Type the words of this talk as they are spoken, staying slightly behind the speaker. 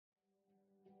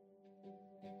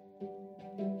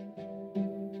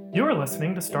You're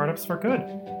listening to Startups for Good,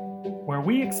 where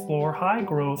we explore high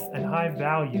growth and high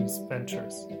values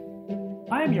ventures.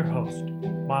 I am your host,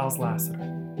 Miles Lassiter,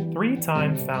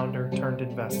 three-time founder turned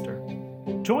investor.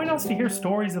 Join us to hear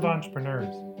stories of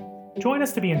entrepreneurs. Join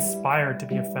us to be inspired to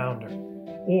be a founder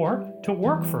or to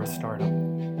work for a startup.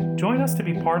 Join us to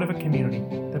be part of a community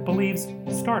that believes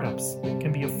startups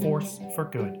can be a force for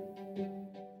good.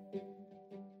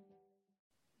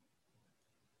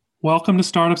 Welcome to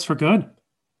Startups for Good.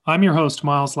 I'm your host,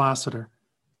 Miles Lassiter.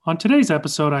 On today's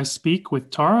episode, I speak with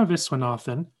Tara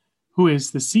Viswanathan, who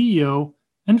is the CEO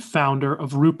and founder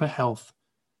of Rupa Health,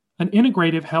 an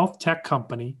integrative health tech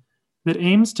company that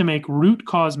aims to make root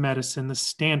cause medicine the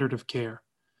standard of care.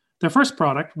 Their first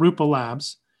product, Rupa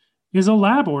Labs, is a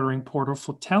lab ordering portal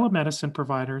for telemedicine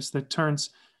providers that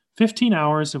turns 15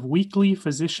 hours of weekly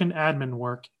physician admin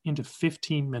work into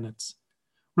 15 minutes.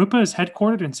 Rupa is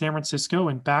headquartered in San Francisco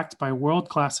and backed by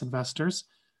world-class investors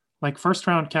like First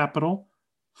Round Capital,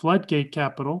 Floodgate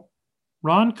Capital,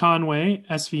 Ron Conway,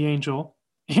 SV Angel,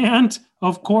 and,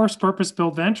 of course, Purpose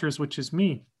Built Ventures, which is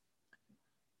me.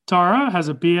 Tara has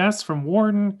a BS from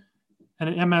Wharton and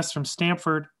an MS from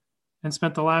Stanford and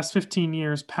spent the last 15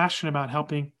 years passionate about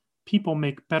helping people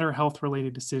make better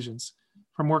health-related decisions,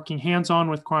 from working hands-on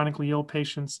with chronically ill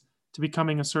patients to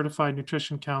becoming a certified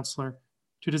nutrition counselor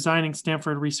to designing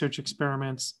Stanford research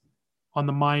experiments on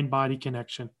the mind-body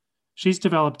connection. She's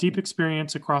developed deep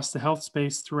experience across the health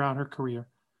space throughout her career.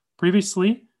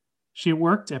 Previously, she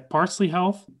worked at Parsley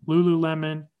Health,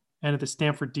 Lululemon, and at the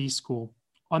Stanford D School.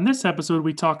 On this episode,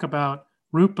 we talk about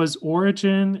Rupa's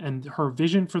origin and her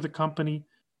vision for the company,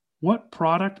 what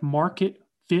product market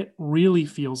fit really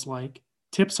feels like,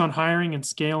 tips on hiring and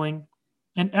scaling,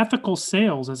 and ethical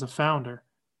sales as a founder,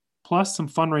 plus some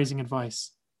fundraising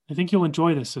advice. I think you'll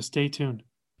enjoy this, so stay tuned.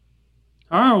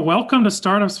 Tara, welcome to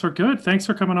Startups for Good. Thanks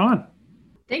for coming on.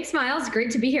 Thanks, Miles.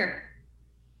 Great to be here.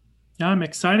 Yeah, I'm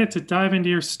excited to dive into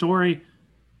your story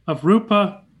of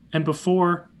Rupa and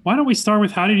before. Why don't we start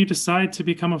with how did you decide to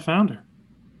become a founder?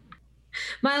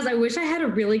 Miles, I wish I had a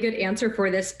really good answer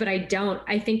for this, but I don't.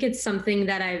 I think it's something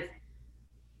that I've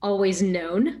always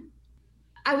known.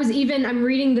 I'm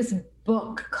reading this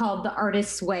book called The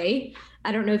Artist's Way.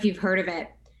 I don't know if you've heard of it,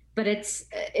 but it's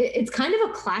kind of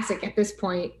a classic at this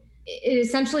point. It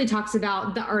essentially talks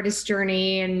about the artist's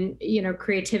journey and,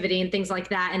 creativity and things like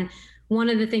that. And one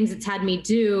of the things it's had me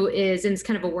do is, and it's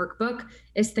kind of a workbook,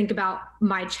 is think about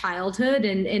my childhood.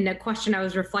 And a question I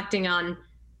was reflecting on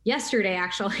yesterday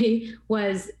actually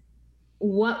was,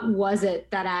 what was it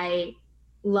that I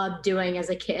loved doing as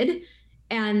a kid?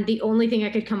 And the only thing I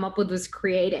could come up with was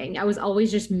creating. I was always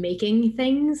just making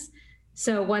things.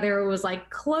 So whether it was like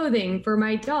clothing for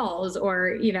my dolls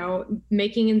or,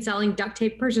 making and selling duct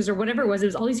tape purses or whatever it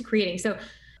was always creating. So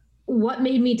what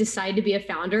made me decide to be a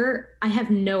founder? I have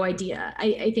no idea.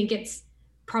 I think it's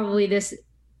probably this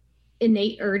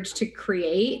innate urge to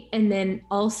create. And then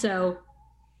also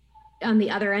on the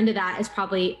other end of that is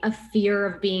probably a fear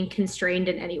of being constrained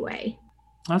in any way.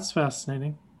 That's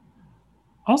fascinating.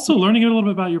 Also, learning a little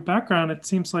bit about your background, it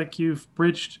seems like you've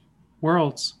bridged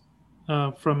worlds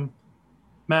from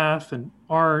math and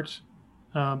art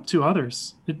to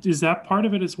others. Is that part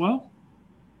of it as well?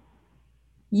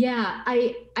 Yeah,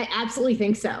 I absolutely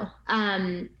think so.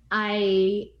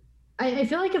 I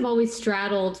feel like I've always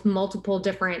straddled multiple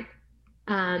different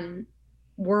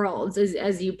worlds,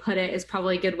 as you put it, is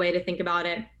probably a good way to think about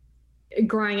it.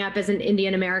 Growing up as an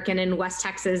Indian American in West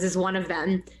Texas is one of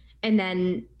them. And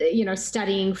then,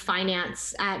 studying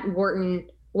finance at Wharton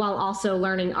while also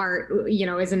learning art,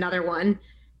 is another one.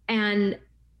 And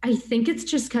I think it's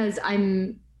just because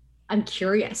I'm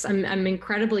curious. I'm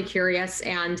incredibly curious,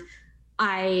 and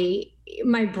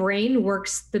my brain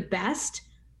works the best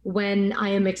when I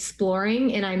am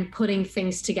exploring and I'm putting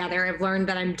things together. I've learned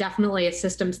that I'm definitely a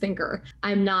systems thinker.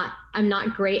 I'm not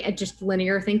great at just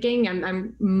linear thinking.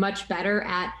 I'm much better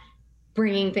at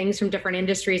bringing things from different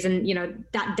industries, and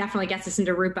that definitely gets us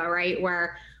into Rupa, right?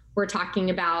 Where we're talking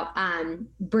about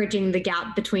bridging the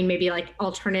gap between maybe like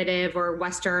alternative or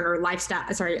Western or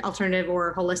alternative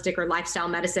or holistic or lifestyle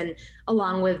medicine,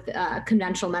 along with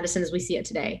conventional medicine as we see it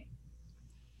today.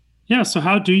 Yeah. So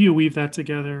how do you weave that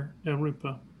together at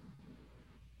Rupa?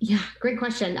 Yeah, great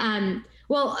question.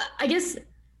 Well, I guess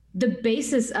the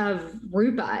basis of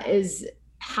Rupa is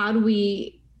how do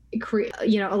we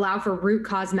allow for root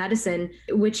cause medicine,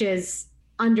 which is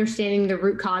understanding the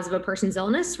root cause of a person's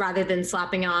illness rather than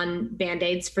slapping on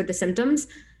Band-Aids for the symptoms.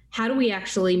 How do we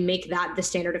actually make that the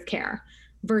standard of care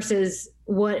versus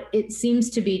what it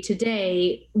seems to be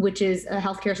today, which is a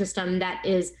healthcare system that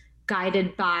is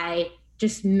guided by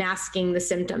just masking the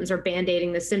symptoms or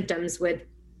Band-Aiding the symptoms with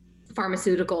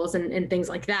pharmaceuticals and things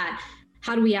like that.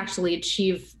 How do we actually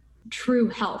achieve true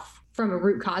health from a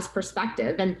root cause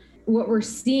perspective? And what we're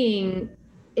seeing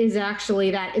is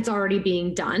actually that it's already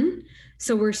being done.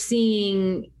 So we're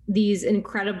seeing these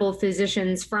incredible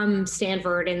physicians from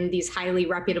Stanford and these highly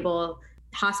reputable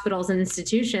hospitals and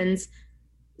institutions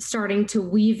starting to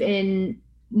weave in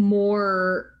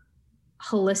more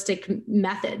holistic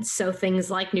methods. So things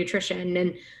like nutrition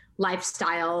and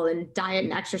lifestyle and diet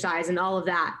and exercise and all of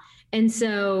that. And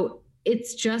so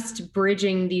it's just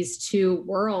bridging these two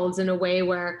worlds in a way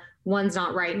where one's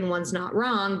not right and one's not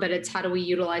wrong, but it's how do we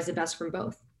utilize the best from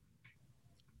both.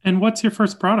 And what's your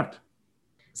first product?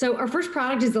 So our first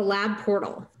product is the Lab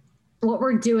Portal. What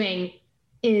we're doing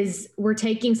is we're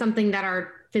taking something that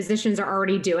our physicians are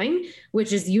already doing,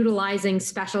 which is utilizing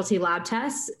specialty lab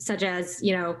tests, such as,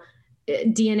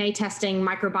 DNA testing,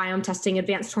 microbiome testing,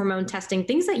 advanced hormone testing,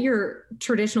 things that your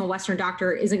traditional Western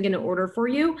doctor isn't going to order for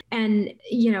you. And,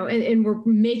 and we're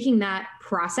making that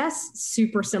process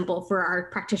super simple for our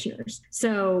practitioners.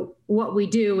 So what we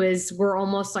do is we're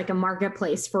almost like a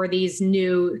marketplace for these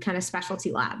new kind of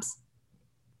specialty labs.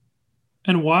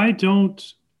 And why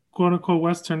don't quote unquote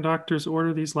Western doctors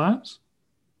order these labs?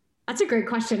 That's a great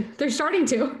question. They're starting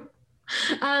to.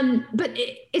 But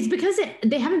it's because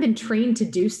they haven't been trained to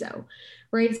do so,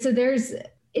 right? So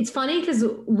it's funny because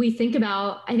we think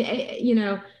about,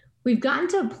 we've gotten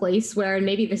to a place where, and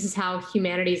maybe this is how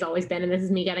humanity's always been, and this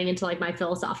is me getting into like my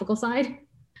philosophical side,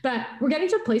 but we're getting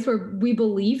to a place where we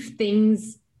believe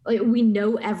things, like we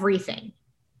know everything,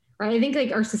 right? I think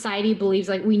like our society believes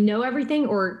like we know everything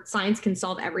or science can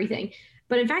solve everything.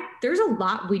 But in fact, there's a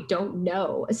lot we don't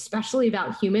know, especially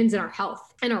about humans and our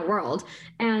health and our world.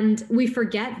 And we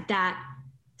forget that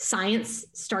science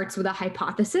starts with a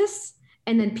hypothesis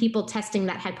and then people testing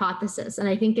that hypothesis. And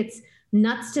I think it's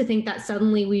nuts to think that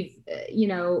suddenly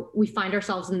we find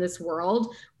ourselves in this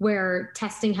world where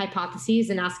testing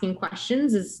hypotheses and asking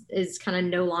questions is kind of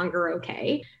no longer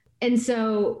okay. And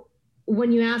so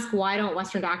when you ask, why don't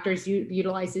Western doctors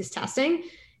utilize this testing?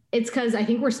 It's because I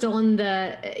think we're still in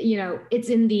it's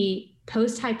in the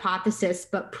post-hypothesis,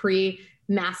 but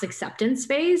pre-mass acceptance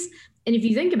phase. And if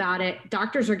you think about it,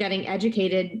 doctors are getting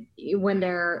educated when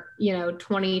they're,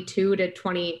 22 to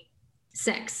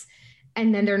 26,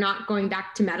 and then they're not going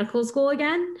back to medical school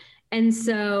again. And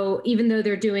so even though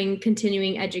they're doing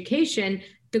continuing education,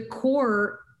 the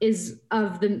core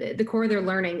they're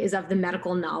learning is of the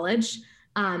medical knowledge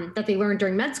that they learned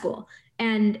during med school.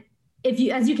 And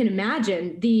as you can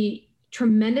imagine, the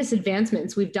tremendous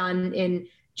advancements we've done in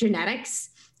genetics,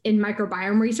 in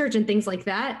microbiome research and things like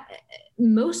that,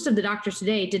 most of the doctors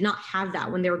today did not have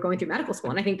that when they were going through medical school.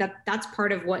 And I think that's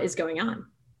part of what is going on.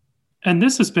 And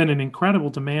this has been an incredible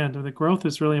demand. The growth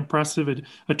is really impressive. It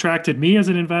attracted me as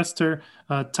an investor,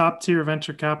 top tier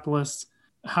venture capitalists.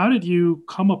 How did you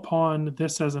come upon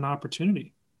this as an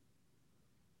opportunity?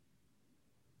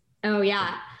 Oh,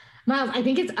 yeah. Miles,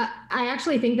 I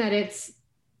actually think that it's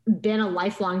been a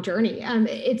lifelong journey.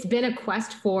 It's been a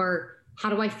quest for how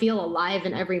do I feel alive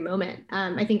in every moment?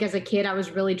 I think as a kid, I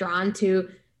was really drawn to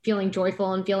feeling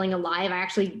joyful and feeling alive. I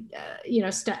actually,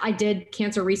 I did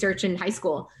cancer research in high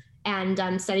school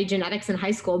and studied genetics in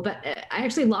high school, but I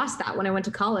actually lost that when I went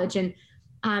to college. And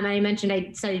I mentioned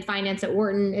I studied finance at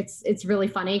Wharton. It's really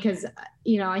funny because,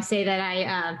 I say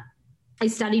that I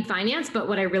studied finance, but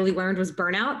what I really learned was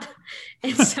burnout.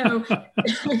 And so,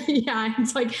 yeah,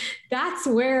 it's like, that's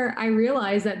where I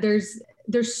realized that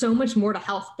there's so much more to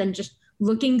health than just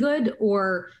looking good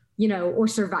or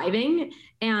surviving.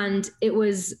 And it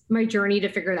was my journey to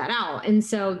figure that out. And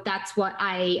so that's what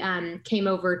I came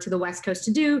over to the West Coast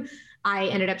to do. I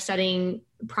ended up studying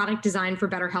product design for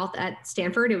better health at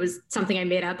Stanford. It was something I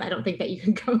made up. I don't think that you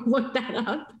can go look that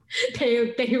up.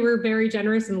 They were very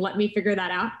generous and let me figure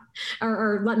that out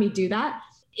or let me do that.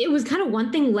 It was kind of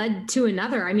one thing led to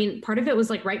another. I mean, part of it was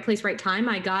like right place, right time.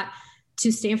 I got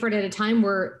to Stanford at a time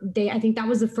where I think that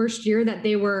was the first year that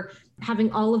they were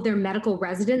having all of their medical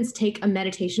residents take a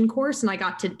meditation course. And I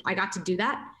got to do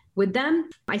that with them.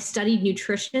 I studied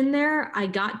nutrition there. I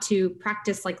got to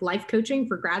practice like life coaching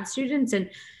for grad students. And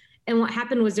what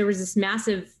happened was there was this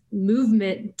massive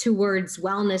movement towards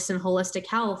wellness and holistic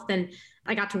health. And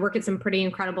I got to work at some pretty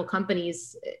incredible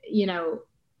companies,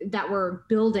 that were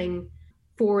building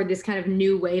for this kind of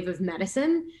new wave of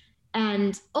medicine.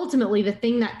 And ultimately, the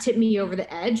thing that tipped me over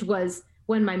the edge was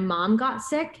when my mom got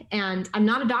sick. And I'm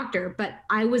not a doctor, but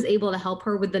I was able to help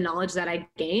her with the knowledge that I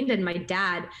gained. And my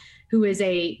dad, who is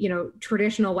a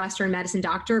traditional Western medicine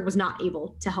doctor, was not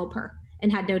able to help her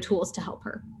and had no tools to help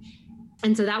her.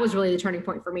 And so that was really the turning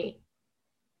point for me.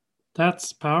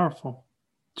 That's powerful.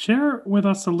 Share with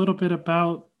us a little bit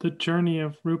about the journey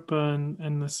of Rupa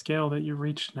and the scale that you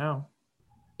reached now.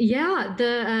 Yeah,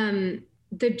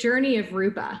 the journey of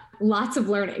Rupa, lots of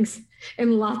learnings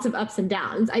and lots of ups and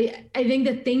downs. I think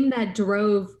the thing that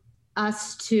drove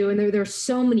us to, and there are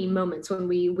so many moments when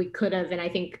we could have, and I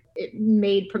think it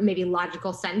made maybe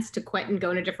logical sense to quit and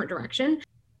go in a different direction.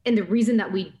 And the reason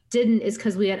that we didn't is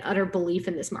because we had utter belief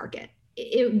in this market.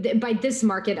 By this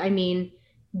market, I mean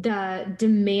the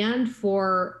demand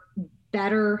for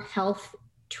better health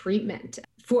treatment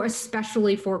for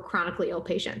especially for chronically ill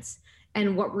patients.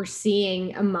 And what we're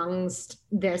seeing amongst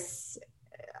this,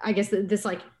 I guess this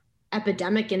like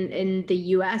epidemic in the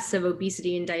US of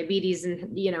obesity and diabetes and,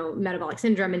 metabolic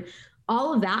syndrome and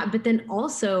all of that, but then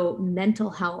also mental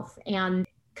health and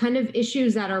kind of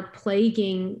issues that are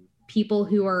plaguing people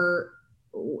who are,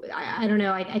 I don't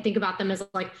know, I think about them as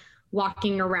like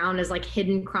walking around as like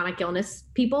hidden chronic illness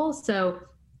people. So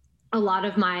a lot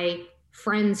of my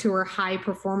friends who are high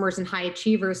performers and high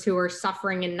achievers who are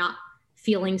suffering and not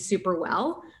feeling super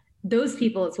well, those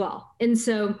people as well. And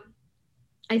so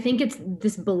I think it's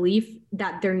this belief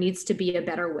that there needs to be a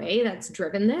better way that's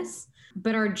driven this.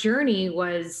 But our journey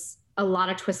was a lot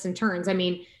of twists and turns. I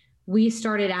mean, we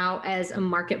started out as a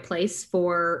marketplace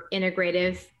for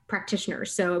integrative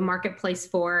practitioners. So a marketplace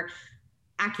for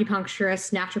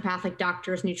acupuncturists, naturopathic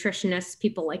doctors, nutritionists,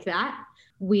 people like that.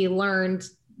 We learned,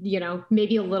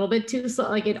 maybe a little bit too slow.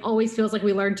 Like it always feels like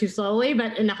we learned too slowly,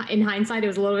 but in hindsight,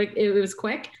 it was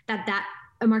quick that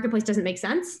a marketplace doesn't make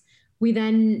sense. We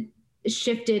then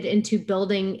shifted into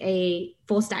building a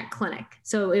full stack clinic.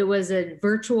 So it was a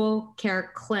virtual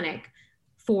care clinic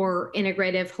for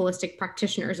integrative holistic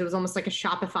practitioners. It was almost like a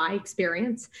Shopify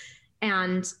experience.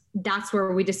 And that's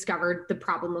where we discovered the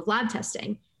problem of lab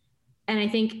testing. And I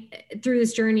think through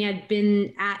this journey, I'd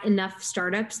been at enough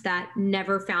startups that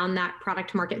never found that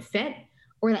product market fit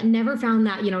or that never found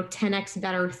that, 10x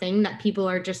better thing that people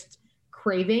are just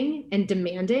craving and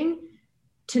demanding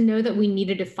to know that we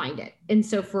needed to find it. And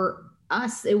so for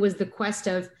us, it was the quest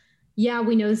of, yeah,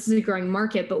 we know this is a growing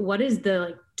market, but what is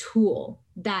the tool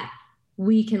that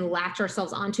we can latch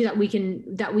ourselves onto that we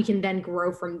can then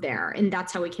grow from there? And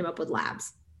that's how we came up with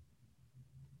Labs.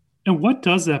 And what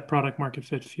does that product market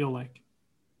fit feel like?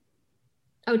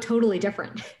 Oh, totally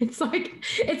different. It's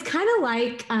kind of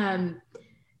like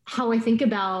how I think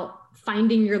about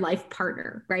finding your life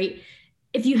partner, right?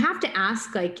 If you have to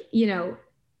ask,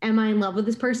 am I in love with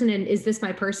this person and is this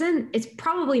my person? It's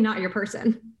probably not your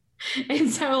person. And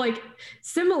so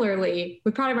similarly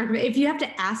with product market fit, if you have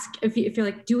to ask, if you're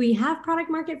like, do we have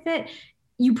product market fit?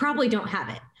 You probably don't have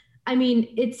it. I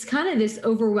mean, it's kind of this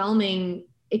overwhelming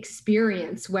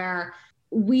experience where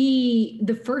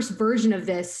the first version of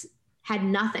this had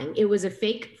nothing. It was a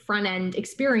fake front end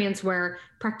experience where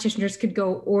practitioners could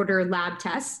go order lab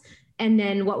tests. And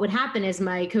then what would happen is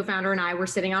my co-founder and I were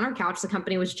sitting on our couch. The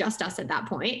company was just us at that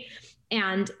point.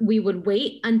 And we would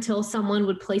wait until someone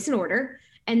would place an order.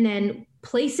 And then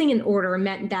placing an order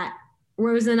meant that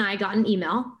Rosa and I got an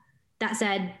email that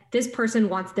said, this person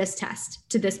wants this test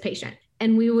to this patient.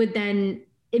 And we would then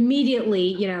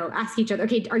immediately, ask each other,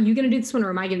 okay, are you going to do this one or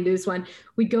am I going to do this one?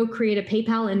 We'd go create a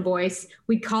PayPal invoice.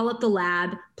 We'd call up the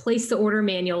lab, place the order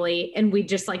manually, and we'd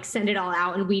just send it all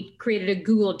out. And we created a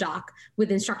Google Doc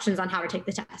with instructions on how to take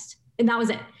the test. And that was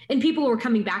it. And people were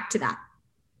coming back to that,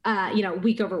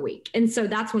 week over week. And so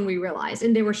that's when we realized,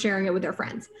 and they were sharing it with their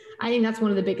friends. I think that's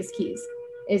one of the biggest keys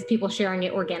is people sharing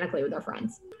it organically with their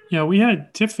friends. Yeah, we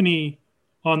had Tiffany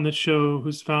on the show,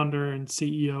 who's founder and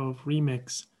CEO of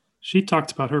Remix. She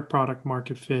talked about her product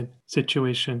market fit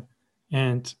situation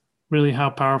and really how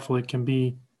powerful it can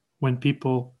be when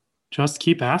people just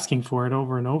keep asking for it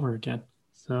over and over again.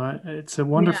 So it's a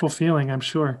wonderful feeling, I'm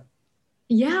sure.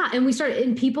 Yeah.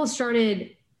 And people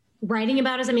started writing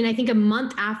about us. I mean, I think a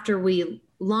month after we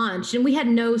launched, and we had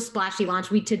no splashy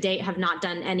launch. We to date have not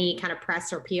done any kind of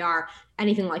press or PR,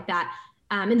 anything like that.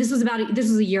 And this was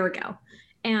a year ago.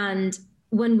 And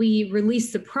when we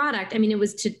released the product, I mean, it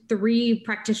was to 3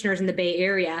 practitioners in the Bay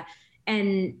Area.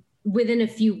 And within a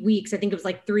few weeks, I think it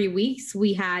was 3 weeks,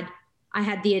 I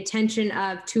had the attention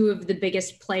of 2 of the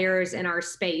biggest players in our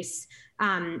space,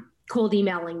 cold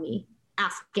emailing me,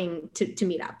 asking to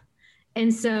meet up.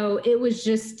 And so it was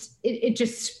just, it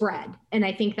just spread. And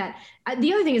I think that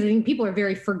the other thing is I think people are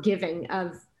very forgiving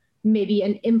of maybe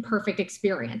an imperfect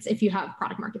experience if you have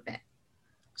product market fit.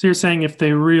 So you're saying if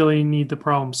they really need the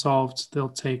problem solved, they'll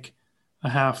take a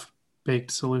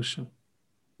half-baked solution.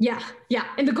 Yeah.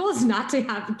 And the goal is not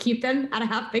to keep them at a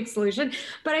half-baked solution.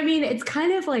 But I mean, it's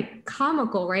kind of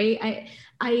comical, right?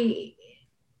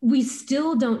 We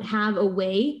still don't have a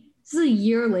way This is a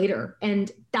year later and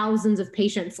thousands of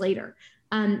patients later.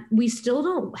 We still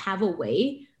don't have a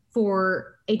way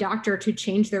for a doctor to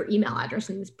change their email address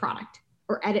in this product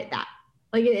or edit that.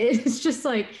 Like, it's just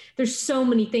like, there's so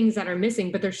many things that are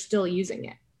missing, but they're still using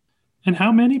it. And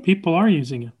how many people are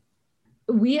using it?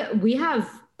 We have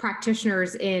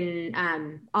practitioners in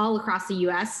all across the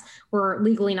US. We're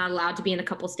legally not allowed to be in a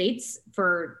couple states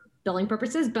for billing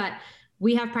purposes, but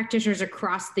we have practitioners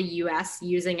across the US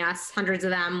using us, hundreds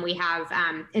of them. We have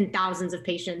in thousands of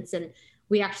patients. And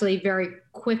we actually very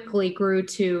quickly grew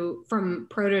from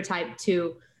prototype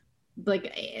to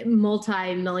like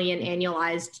multi-million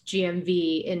annualized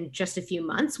GMV in just a few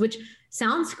months, which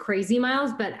sounds crazy,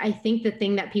 Miles. But I think the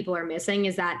thing that people are missing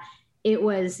is that it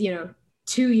was,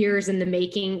 2 years in the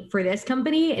making for this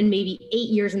company and maybe 8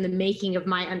 years in the making of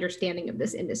my understanding of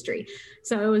this industry.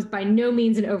 So it was by no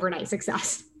means an overnight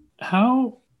success.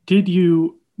 How did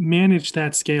you manage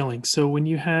that scaling? So when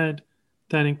you had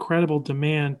that incredible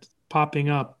demand popping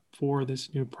up for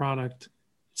this new product,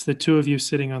 it's the two of you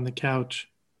sitting on the couch.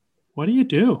 What do you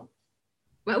do?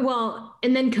 Well,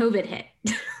 and then COVID hit,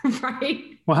 right?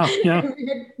 Wow. Yeah. We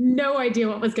had no idea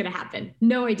what was going to happen.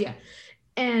 No idea.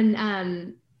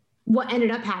 And what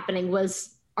ended up happening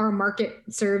was our market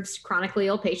serves chronically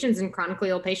ill patients, and chronically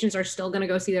ill patients are still going to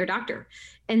go see their doctor.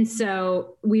 And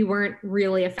so we weren't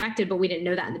really affected, but we didn't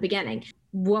know that in the beginning.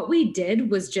 What we did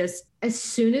was just, as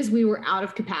soon as we were out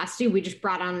of capacity, we just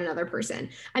brought on another person.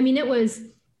 I mean, it was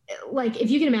like, if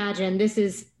you can imagine, this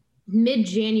is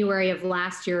mid-January of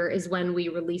last year is when we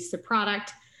released the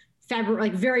product. February,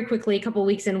 like very quickly, a couple of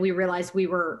weeks in, we realized we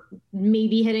were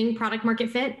maybe hitting product market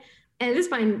fit. And at this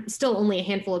point, still only a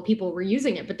handful of people were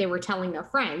using it, but they were telling their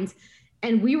friends.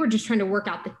 And we were just trying to work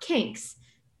out the kinks.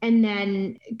 And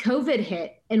then COVID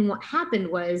hit. And what happened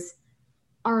was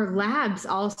our labs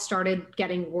all started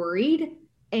getting worried.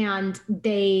 And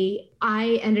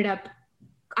I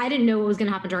didn't know what was going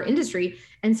to happen to our industry.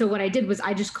 And so what I did was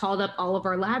I just called up all of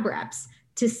our lab reps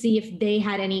to see if they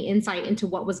had any insight into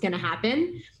what was going to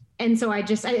happen. And so I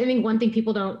think one thing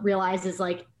people don't realize is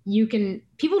like,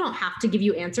 people don't have to give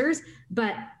you answers,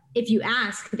 but if you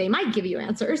ask, they might give you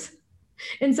answers.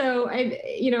 And so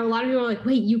a lot of people are like,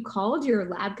 wait, you called your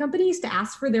lab companies to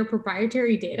ask for their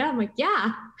proprietary data? I'm like,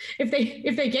 yeah, if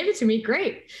they gave it to me,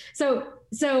 great. So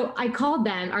I called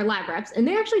them, our lab reps, and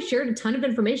they actually shared a ton of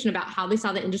information about how they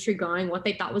saw the industry going, what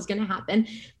they thought was going to happen.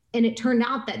 And it turned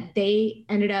out that they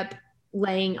ended up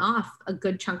laying off a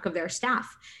good chunk of their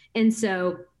staff. And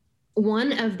so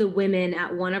one of the women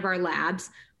at one of our labs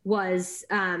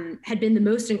had been the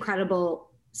most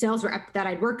incredible sales rep that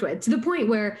I'd worked with, to the point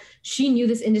where she knew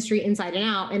this industry inside and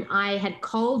out. And I had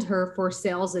called her for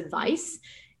sales advice,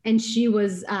 and she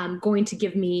was going to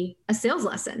give me a sales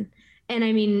lesson. And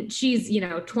I mean, she's,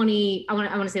 20, I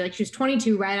want to say like she was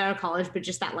 22 right out of college, but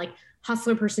just that like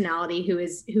hustler personality who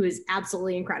is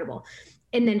absolutely incredible.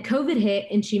 And then COVID hit,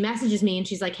 and she messages me and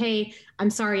she's like, hey, I'm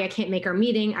sorry, I can't make our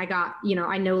meeting.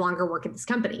 I no longer work at this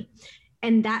company.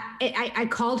 And I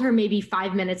called her maybe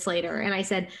 5 minutes later and I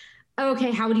said,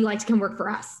 okay, how would you like to come work for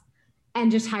us? And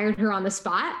just hired her on the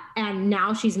spot. And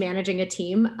now she's managing a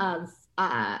team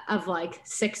of like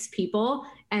 6 people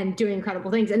and doing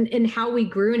incredible things. And how we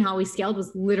grew and how we scaled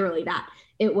was literally that.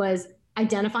 It was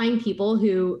identifying people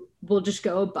who will just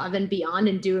go above and beyond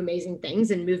and do amazing things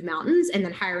and move mountains, and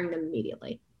then hiring them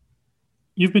immediately.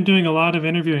 You've been doing a lot of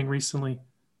interviewing recently.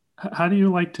 How do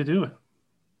you like to do it?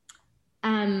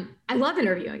 I love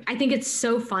interviewing. I think it's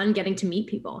so fun getting to meet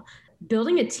people.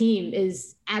 Building a team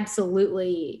is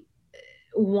absolutely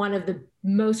one of the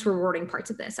most rewarding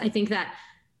parts of this. I think that,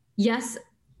 yes,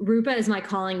 Rupa is my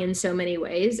calling in so many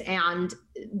ways, and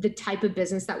the type of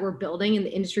business that we're building and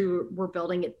the industry we're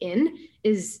building it in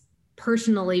is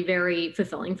personally very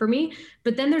fulfilling for me.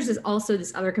 But then there's also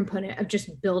this other component of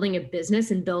just building a business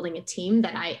and building a team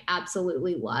that I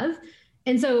absolutely love.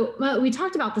 And so we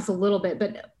talked about this a little bit,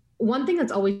 but one thing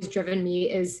that's always driven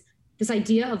me is this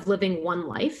idea of living one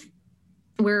life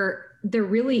where there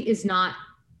really is not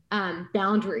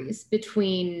boundaries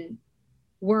between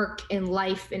work and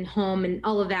life and home and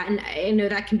all of that. And I know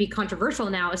that can be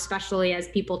controversial now, especially as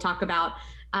people talk about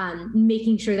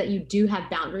making sure that you do have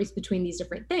boundaries between these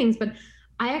different things. But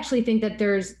I actually think that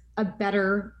there's a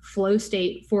better flow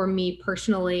state for me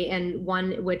personally, and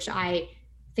one which I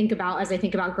think about as I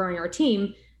think about growing our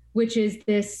team, which is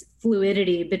this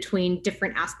fluidity between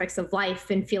different aspects of life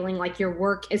and feeling like your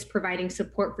work is providing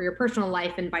support for your personal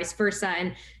life and vice versa.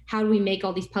 And how do we make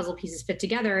all these puzzle pieces fit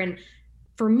together? And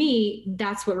for me,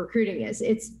 that's what recruiting is.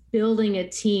 It's building a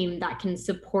team that can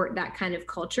support that kind of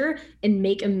culture and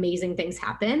make amazing things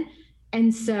happen.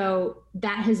 And so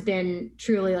that has been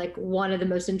truly like one of the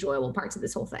most enjoyable parts of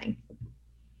this whole thing.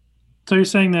 So you're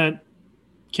saying that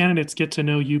candidates get to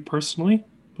know you personally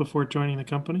before joining the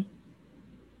company?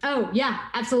 Oh, yeah,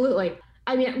 absolutely.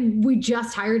 I mean, we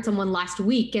just hired someone last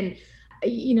week, and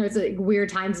it's like weird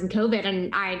times in COVID,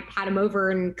 and I had him over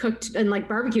and cooked and like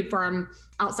barbecued for him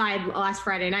outside last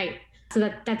Friday night.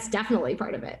 So that's definitely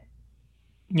part of it.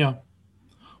 Yeah.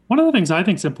 One of the things I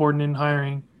think is important in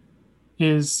hiring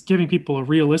is giving people a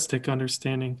realistic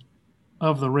understanding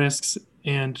of the risks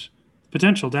and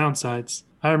potential downsides.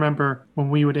 I remember when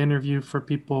we would interview for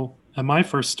people at my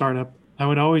first startup, I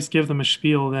would always give them a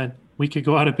spiel that we could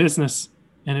go out of business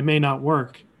and it may not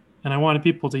work. And I wanted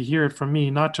people to hear it from me,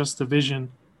 not just the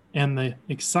vision and the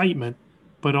excitement,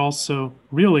 but also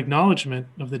real acknowledgement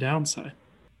of the downside.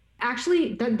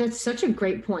 Actually, that's such a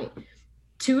great point.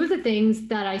 Two of the things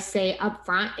that I say up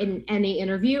front in any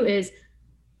interview is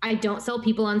I don't sell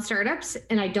people on startups,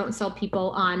 and I don't sell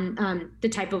people on the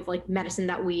type of like medicine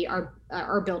that we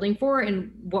are building for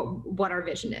and what our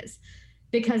vision is.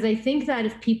 Because I think that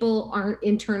if people aren't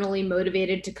internally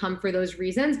motivated to come for those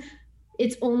reasons,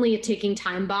 it's only a ticking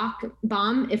time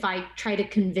bomb if I try to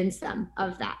convince them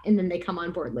of that and then they come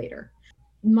on board later.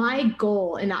 My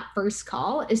goal in that first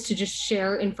call is to just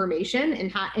share information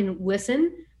and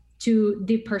listen to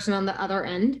the person on the other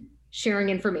end sharing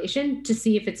information to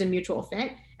see if it's a mutual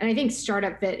fit. And I think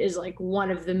startup fit is like one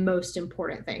of the most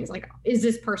important things. Like, is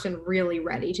this person really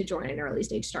ready to join an early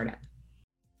stage startup?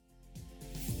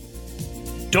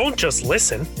 Don't just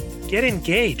listen, get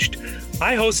engaged.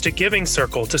 I host a giving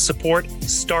circle to support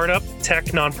startup tech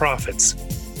nonprofits.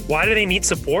 Why do they need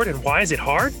support and why is it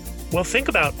hard? Well, think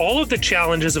about all of the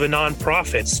challenges of a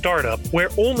nonprofit startup where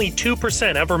only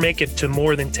 2% ever make it to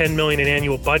more than $10 million in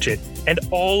annual budget, and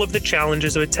all of the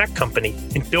challenges of a tech company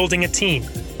in building a team,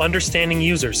 understanding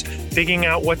users, figuring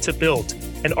out what to build,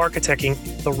 and architecting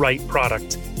the right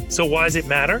product. So why does it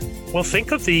matter? Well,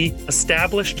 think of the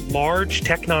established large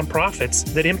tech nonprofits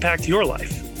that impact your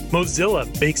life. Mozilla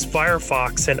makes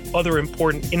Firefox and other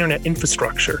important internet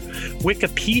infrastructure.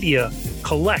 Wikipedia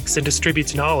collects and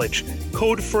distributes knowledge.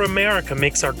 Code for America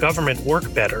makes our government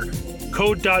work better.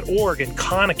 Code.org and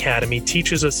Khan Academy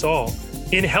teaches us all.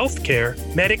 In healthcare,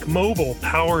 Medic Mobile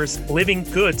powers Living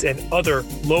Goods and other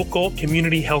local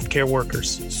community healthcare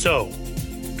workers. So,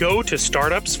 go to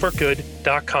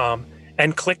startupsforgood.com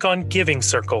and click on Giving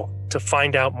Circle to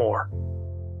find out more.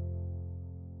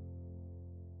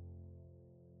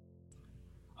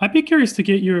 I'd be curious to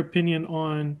get your opinion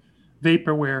on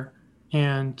vaporware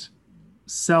and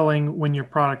selling when your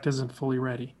product isn't fully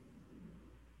ready.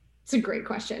 It's a great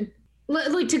question.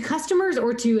 Like to customers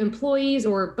or to employees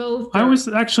or both? I was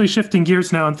actually shifting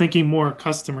gears now and thinking more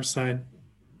customer side.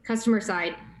 Customer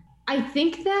side. I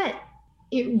think that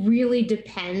it really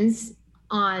depends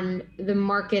on the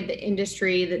market, the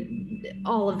industry,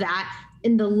 all of that,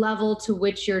 and the level to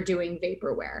which you're doing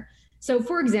vaporware. So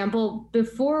for example,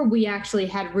 before we actually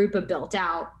had Rupa built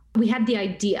out, we had the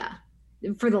idea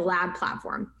for the lab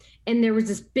platform. And there was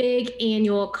this big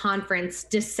annual conference,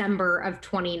 December of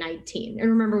 2019. And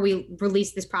remember, we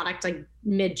released this product like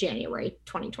mid-January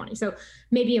 2020. So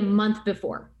maybe a month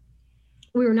before.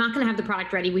 We were not going to have the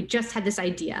product ready. We just had this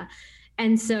idea.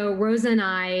 And so Rosa and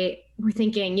I were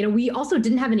thinking, we also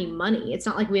didn't have any money. It's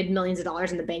not like we had millions of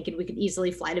dollars in the bank and we could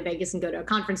easily fly to Vegas and go to a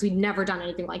conference. We'd never done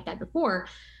anything like that before.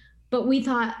 But we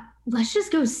thought, let's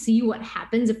just go see what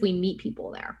happens if we meet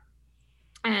people there.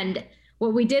 And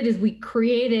what we did is we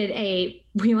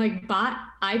bought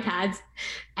iPads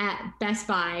at Best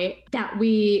Buy that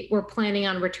we were planning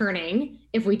on returning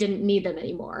if we didn't need them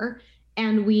anymore.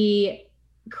 And we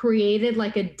created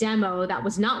like a demo that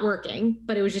was not working,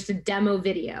 but it was just a demo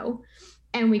video.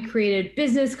 And we created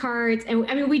business cards. And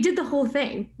I mean, we did the whole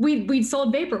thing. We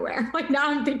sold vaporware. Like now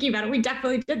I'm thinking about it, we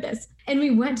definitely did this. And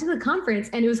we went to the conference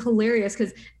and it was hilarious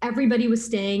because everybody was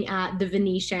staying at the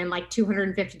Venetian, like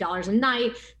 $250 a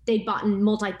night. They'd bought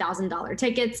multi-$1,000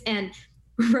 tickets. And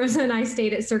Rosa and I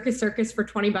stayed at Circus Circus for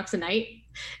 $20 a night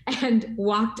and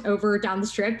walked over down the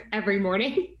strip every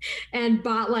morning and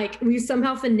bought we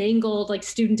somehow finagled like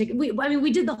student tickets.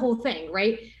 We did the whole thing,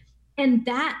 right? And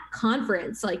that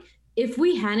conference, if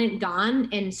we hadn't gone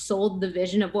and sold the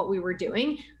vision of what we were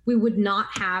doing, we would not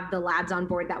have the labs on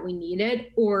board that we needed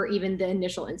or even the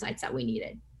initial insights that we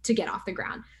needed to get off the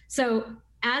ground. So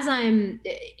as in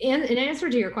answer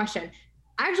to your question,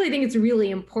 I actually think it's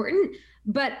really important,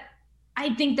 but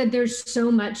I think that there's so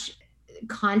much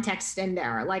context in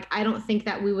there. I don't think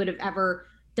that we would have ever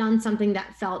done something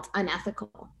that felt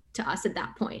unethical to us at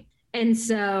that point. And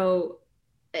so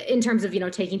in terms of,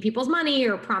 taking people's money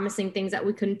or promising things that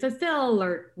we couldn't fulfill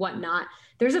or whatnot.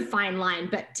 There's a fine line,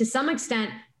 but to some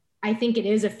extent, I think it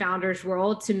is a founder's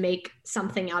role to make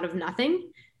something out of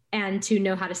nothing and to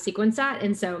know how to sequence that.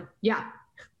 And so, yeah.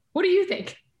 What do you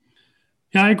think?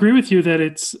 Yeah, I agree with you that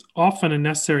it's often a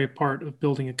necessary part of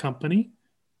building a company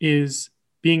is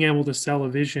being able to sell a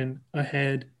vision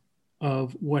ahead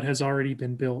of what has already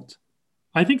been built.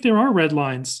 I think there are red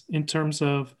lines in terms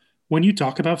of when you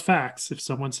talk about facts. If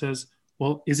someone says,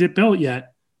 well, is it built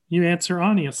yet? You answer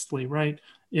honestly, right?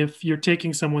 If you're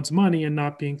taking someone's money and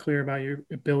not being clear about your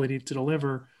ability to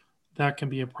deliver, that can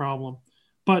be a problem.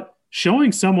 But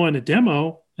showing someone a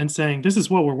demo and saying, this is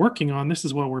what we're working on, this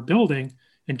is what we're building,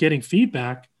 and getting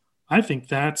feedback, I think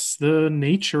that's the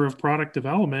nature of product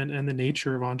development and the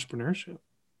nature of entrepreneurship.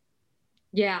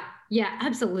 Yeah,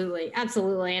 absolutely.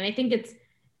 Absolutely. And I think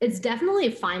it's definitely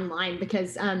a fine line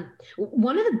because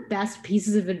one of the best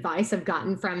pieces of advice I've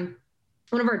gotten from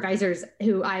one of our advisors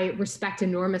who I respect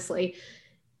enormously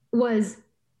was,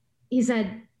 he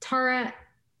said, Tara,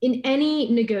 in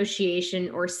any negotiation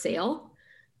or sale,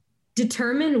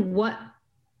 determine what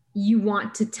you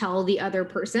want to tell the other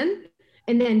person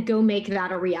and then go make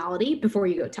that a reality before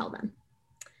you go tell them.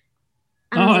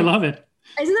 I love it.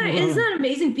 Isn't that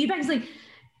amazing feedback? It's like,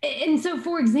 and so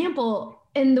for example,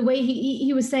 in the way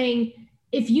he was saying,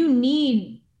 if you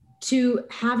need to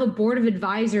have a board of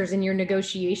advisors in your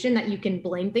negotiation that you can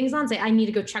blame things on, say, I need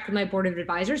to go check with my board of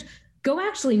advisors, go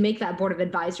actually make that board of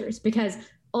advisors, because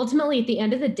ultimately at the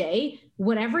end of the day,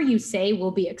 whatever you say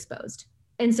will be exposed.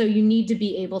 And so you need to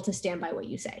be able to stand by what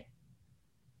you say.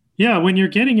 Yeah, when you're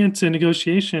getting into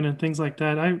negotiation and things like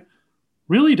that, I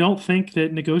really don't think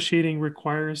that negotiating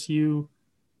requires you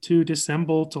to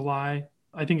dissemble, to lie.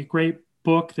 I think a great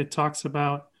book that talks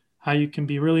about how you can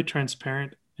be really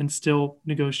transparent and still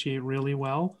negotiate really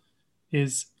well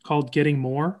is called Getting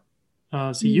More.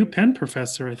 It's a UPenn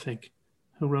professor, I think,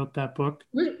 who wrote that book.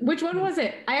 Which one was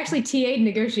it? I actually TA'd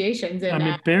negotiations. I'm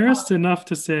embarrassed enough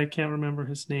to say I can't remember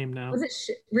his name now. Was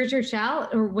it Richard Schall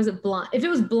or was it Blum? If it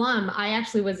was Blum, I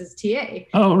actually was his TA.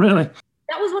 Oh, really?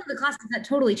 That was one of the classes that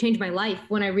totally changed my life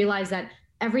when I realized that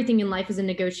everything in life is a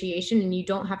negotiation and you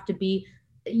don't have to be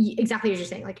exactly as you're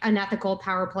saying, like unethical,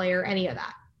 power play, or any of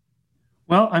that.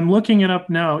 Well, I'm looking it up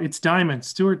now. It's Diamond,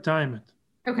 Stuart Diamond.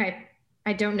 Okay.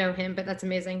 I don't know him, but that's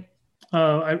amazing.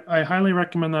 I highly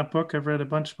recommend that book. I've read a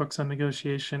bunch of books on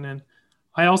negotiation, and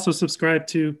I also subscribe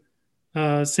to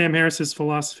Sam Harris's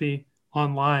philosophy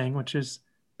on lying, which is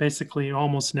basically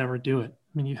almost never do it.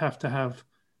 I mean, you have to have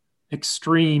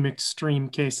extreme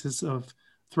cases of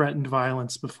threatened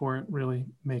violence before it really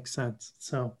makes sense.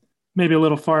 So maybe a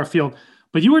little far afield.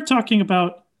 But you were talking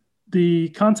about the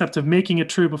concept of making it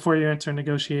true before you enter a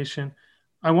negotiation.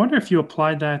 I wonder if you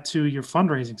applied that to your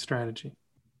fundraising strategy.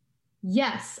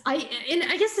 Yes. I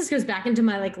guess this goes back into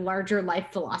my like larger life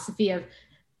philosophy of,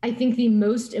 I think the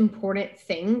most important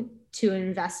thing to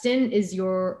invest in is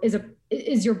your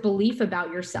belief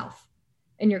about yourself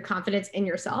and your confidence in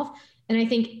yourself. And I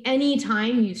think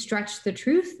anytime you stretch the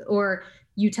truth or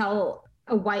you tell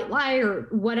a white lie or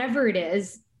whatever it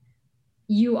is,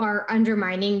 you are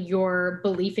undermining your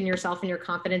belief in yourself and your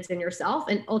confidence in yourself.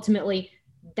 And ultimately,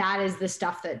 that is the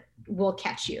stuff that will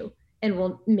catch you and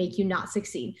will make you not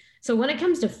succeed. So when it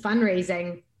comes to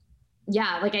fundraising,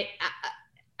 yeah, like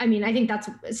I mean, I think that's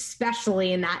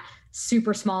especially in that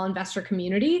super small investor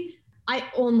community. I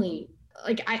only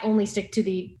stick to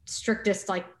the strictest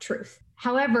like truth.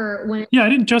 However, I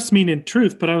didn't just mean in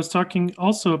truth, but I was talking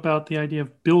also about the idea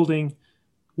of building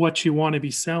what you want to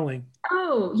be selling.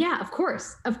 Oh yeah, of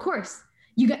course.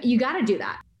 You got to do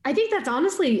that. I think that's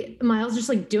honestly, Miles, just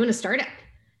like doing a startup.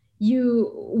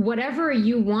 Whatever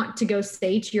you want to go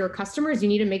say to your customers, you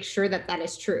need to make sure that that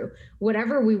is true.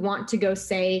 Whatever we want to go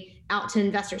say out to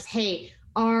investors, hey,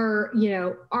 our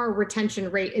retention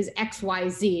rate is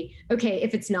XYZ. Okay,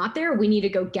 if it's not there, we need to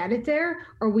go get it there,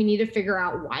 or we need to figure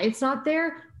out why it's not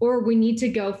there, or we need to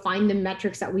go find the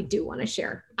metrics that we do want to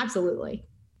share. Absolutely.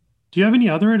 Do you have any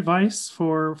other advice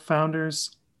for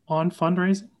founders on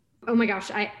fundraising? Oh my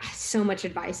gosh, so much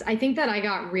advice. I think that I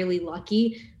got really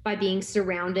lucky by being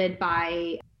surrounded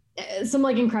by some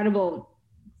like incredible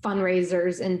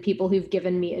fundraisers and people who've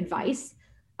given me advice.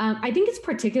 I think it's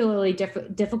particularly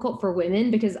difficult for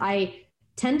women because I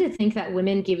tend to think that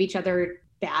women give each other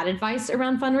bad advice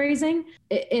around fundraising.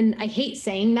 And I hate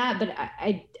saying that, but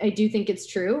I do think it's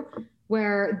true,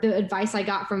 where the advice I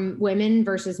got from women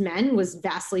versus men was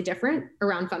vastly different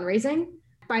around fundraising.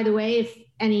 By the way, if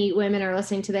any women are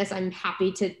listening to this, I'm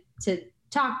happy to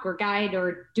talk or guide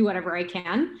or do whatever I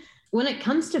can. When it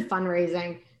comes to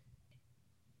fundraising,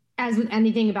 as with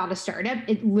anything about a startup,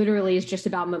 it literally is just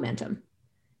about momentum.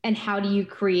 And how do you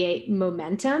create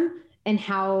momentum, and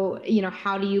how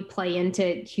do you play into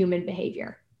human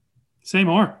behavior? Say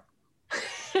more.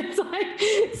 It's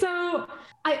like, so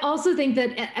I also think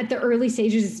that at the early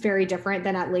stages, it's very different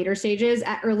than at later stages.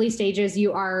 At early stages,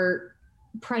 you are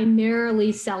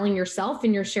primarily selling yourself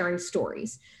and you're sharing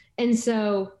stories. And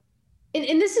so,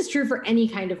 and this is true for any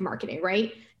kind of marketing,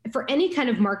 right? For any kind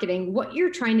of marketing, what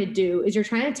you're trying to do is you're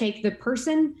trying to take the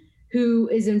person who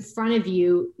is in front of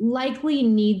you likely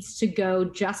needs to go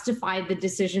justify the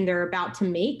decision they're about to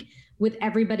make with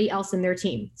everybody else in their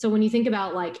team. So when you think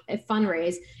about like a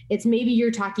fundraise, it's maybe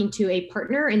you're talking to a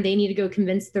partner and they need to go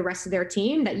convince the rest of their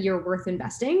team that you're worth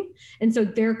investing. And so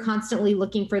they're constantly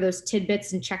looking for those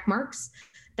tidbits and check marks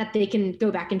that they can go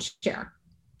back and share.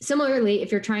 Similarly,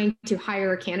 if you're trying to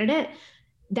hire a candidate,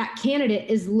 that candidate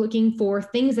is looking for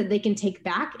things that they can take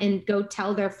back and go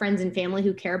tell their friends and family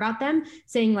who care about them,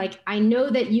 saying like, I know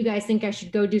that you guys think I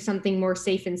should go do something more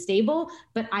safe and stable,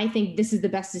 but I think this is the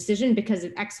best decision because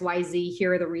of X, Y, Z.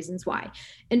 Here are the reasons why.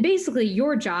 And basically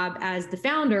your job as the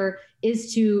founder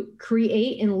is to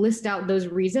create and list out those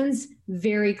reasons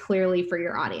very clearly for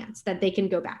your audience that they can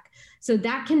go back. So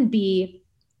that can be,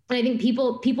 and I think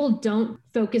people don't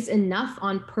focus enough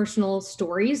on personal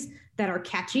stories that are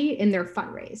catchy in their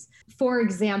fundraise. For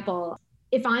example,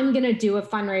 if I'm going to do a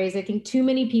fundraise, I think too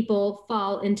many people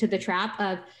fall into the trap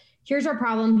of here's our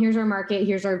problem, here's our market,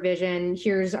 here's our vision,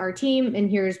 here's our team, and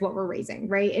here's what we're raising,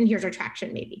 right? And here's our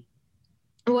traction maybe.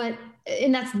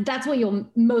 And that's what you'll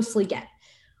mostly get.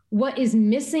 What is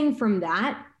missing from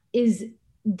that is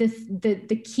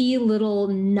the key little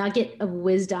nugget of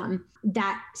wisdom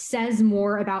that says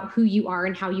more about who you are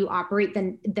and how you operate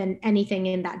than anything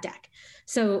in that deck.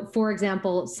 So for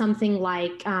example, something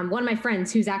like one of my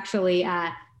friends who's actually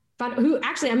I'm going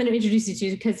to introduce you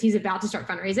to because he's about to start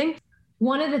fundraising.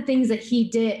 One of the things that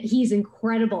he's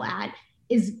incredible at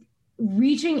is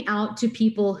reaching out to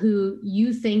people who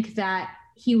you think that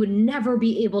he would never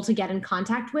be able to get in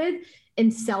contact with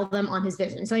and sell them on his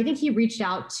vision. So I think he reached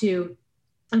out to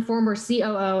a former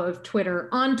COO of Twitter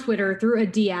on Twitter through a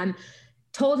DM,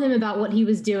 told him about what he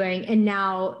was doing. And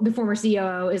now the former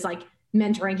COO is like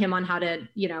mentoring him on how to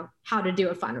do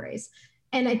a fundraise.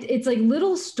 And it's like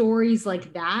little stories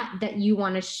like that you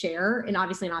want to share. And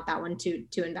obviously not that one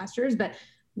to investors, but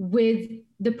with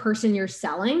the person you're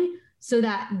selling so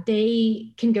that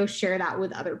they can go share that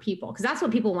with other people. Cause that's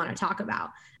what people want to talk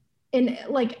about. And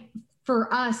like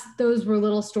for us, those were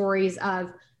little stories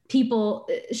of people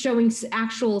showing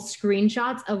actual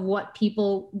screenshots of what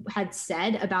people had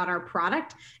said about our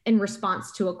product in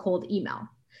response to a cold email.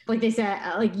 Like they said,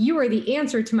 like, you are the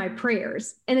answer to my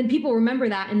prayers. And then people remember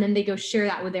that and then they go share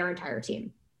that with their entire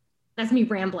team. That's me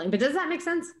rambling, but does that make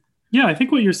sense? Yeah, I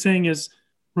think what you're saying is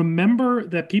remember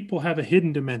that people have a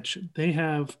hidden dimension. They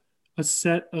have a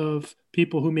set of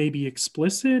people who may be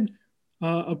explicit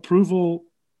approval,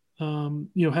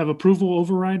 have approval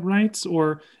override rights,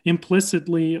 or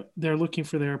implicitly they're looking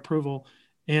for their approval,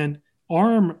 and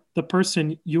arm the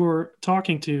person you're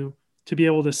talking to be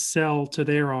able to sell to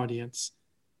their audience.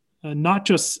 Not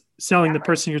just selling the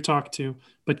person you're talking to,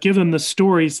 but give them the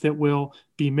stories that will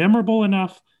be memorable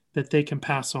enough that they can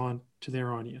pass on to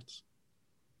their audience.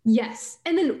 Yes.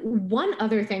 And then one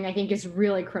other thing I think is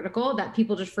really critical that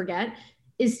people just forget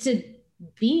is to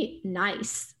be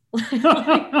nice.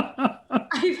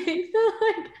 I think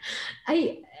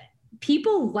that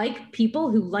people like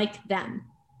people who like them,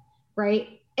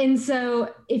 right? And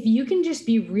so if you can just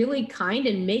be really kind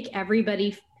and make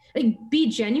everybody be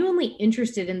genuinely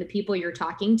interested in the people you're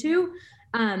talking to,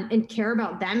 and care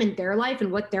about them and their life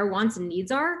and what their wants and needs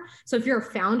are. So if you're a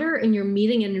founder and you're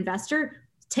meeting an investor,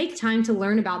 take time to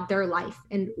learn about their life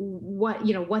and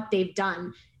what they've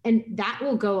done. And that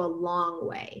will go a long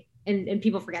way. And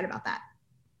people forget about that.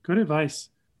 Good advice.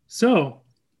 So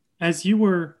as you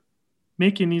were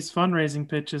making these fundraising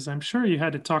pitches, I'm sure you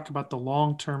had to talk about the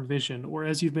long-term vision, or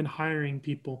as you've been hiring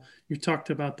people, you talked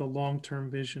about the long-term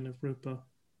vision of Rupa.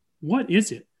 What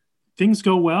is it? Things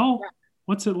go well? Yeah.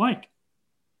 What's it like?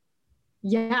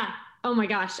 Yeah. Oh my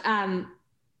gosh. The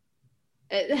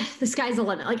sky's the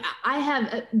limit. Like I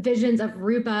have visions of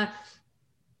Rupa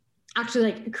actually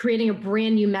like creating a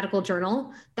brand new medical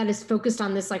journal that is focused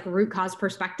on this like root cause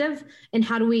perspective. And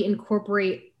how do we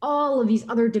incorporate all of these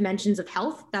other dimensions of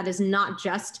health that is not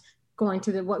just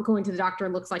what going to the doctor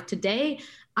looks like today.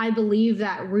 I believe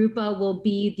that Rupa will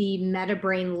be the meta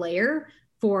brain layer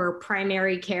for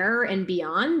primary care and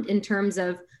beyond in terms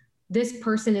of this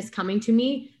person is coming to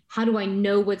me. How do I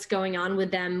know what's going on with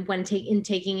them when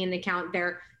taking into account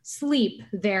their sleep,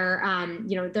 their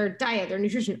diet, their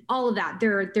nutrition, all of that,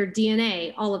 their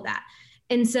DNA, all of that.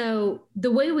 And so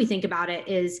the way we think about it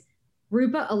is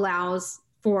Rupa allows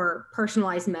for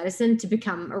personalized medicine to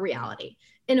become a reality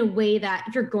in a way that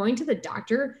if you're going to the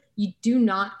doctor, you do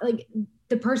not like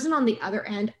the person on the other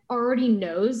end already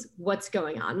knows what's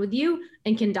going on with you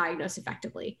and can diagnose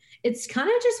effectively. It's kind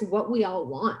of just what we all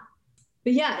want.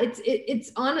 But yeah,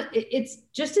 it's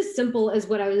just as simple as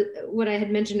what I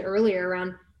had mentioned earlier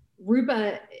around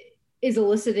Rupa is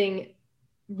eliciting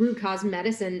root cause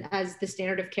medicine as the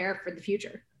standard of care for the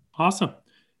future. Awesome.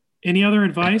 Any other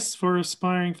advice for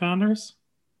aspiring founders?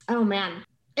 Oh man,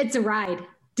 it's a ride.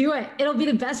 Do it. It'll be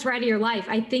the best ride of your life.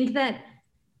 I think that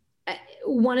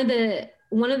one of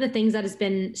the things that has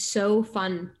been so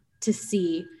fun to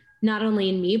see, not only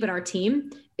in me, but our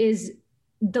team, is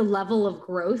the level of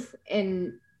growth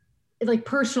and like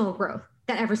personal growth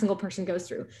that every single person goes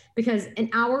through. Because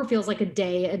an hour feels like a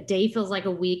day feels like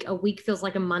a week feels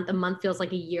like a month feels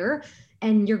like a year,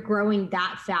 and you're growing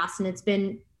that fast. And it's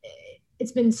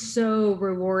been so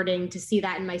rewarding to see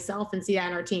that in myself and see that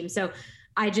in our team. So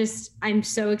I'm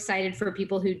so excited for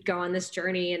people who go on this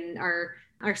journey and are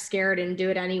scared and do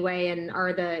it anyway and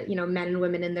are the, men and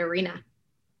women in the arena.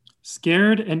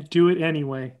 Scared and do it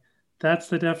anyway. That's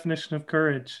the definition of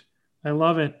courage. I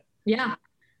love it. Yeah.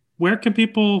 Where can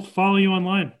people follow you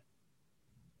online?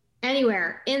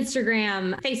 Anywhere.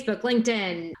 Instagram, Facebook,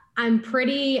 LinkedIn. I'm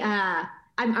pretty,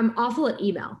 I'm awful at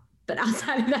email, but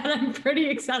outside of that, I'm pretty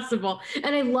accessible.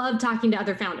 And I love talking to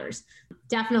other founders.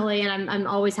 Definitely. And I'm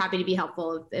always happy to be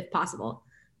helpful if possible.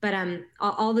 But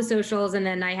all the socials, and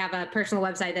then I have a personal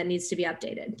website that needs to be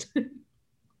updated.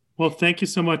 Well, thank you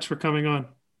so much for coming on.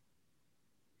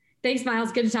 Thanks,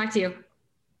 Miles. Good to talk to you.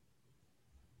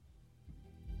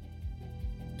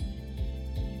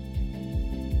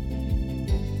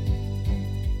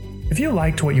 If you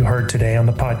liked what you heard today on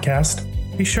the podcast,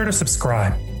 be sure to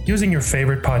subscribe using your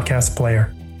favorite podcast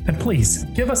player. And please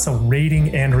give us a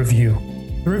rating and review.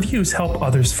 The reviews help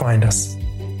others find us.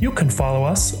 You can follow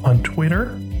us on Twitter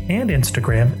and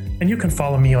Instagram, and you can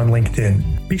follow me on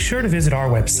LinkedIn. Be sure to visit our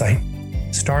website,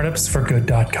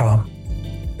 startupsforgood.com.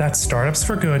 That's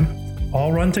startupsforgood,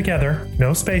 all run together,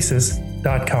 no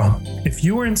spaces.com. If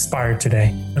you were inspired today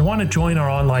and want to join our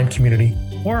online community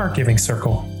or our giving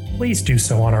circle, please do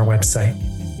so on our website.